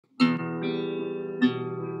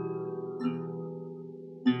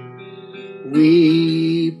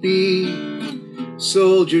We be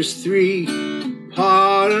soldiers three,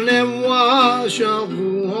 pardon and wash of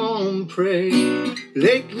one pray,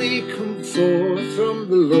 lately come forth from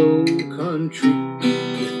the low country,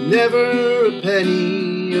 with never a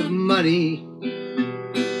penny of money.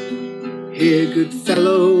 Here, good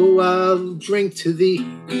fellow, I'll drink to thee,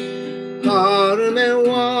 pardon and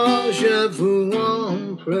wash of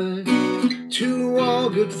one pray, to all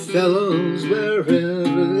good fellows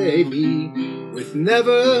wherever they be, with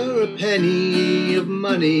never a penny of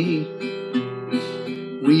money.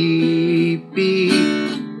 We be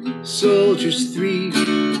soldiers three,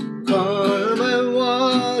 pardon and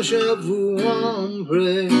wash of one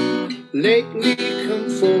pray, lately come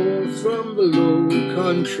forth from the low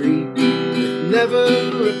country, with never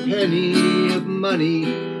a penny of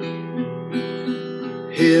money.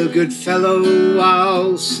 Here, good fellow,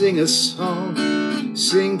 I'll sing a song,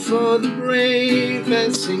 sing for the brave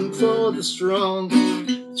and sing for the strong,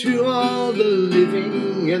 to all the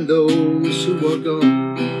living and those who are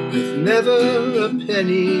gone, with never a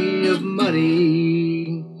penny of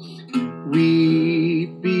money. We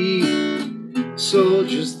be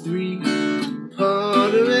soldiers three,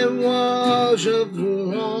 pardon and wash of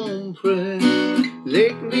one pray,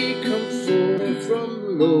 lately come forth from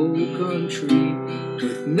the low country,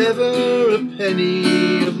 with never a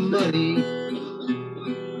penny of money.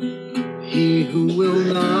 He who will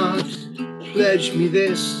not pledge me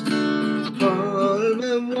this, pardon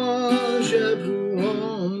and wash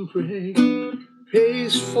everyone pray,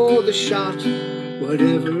 pays for the shot,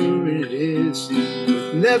 whatever it is,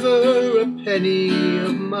 with never a penny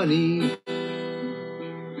of money.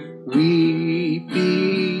 We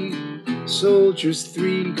be soldiers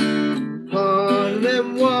three, pardon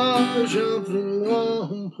and wash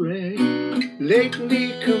everyone pray,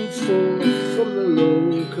 lately come forth from the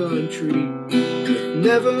low country, with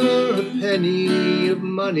never a penny of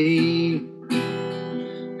money.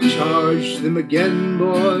 Charge them again,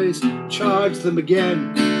 boys, charge them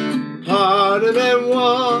again, pardon and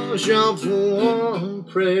wash everyone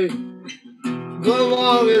pray, the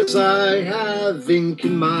long as I have ink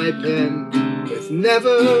in my pen, with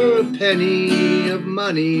never a penny of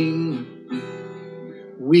money.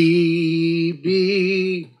 We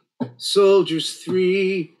be soldiers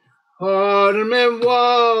three, pardon and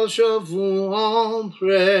wash of one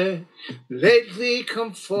pray, lately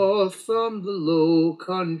come forth from the low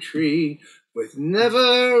country, with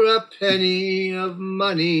never a penny of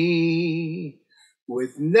money,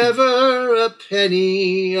 with never a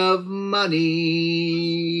penny of money.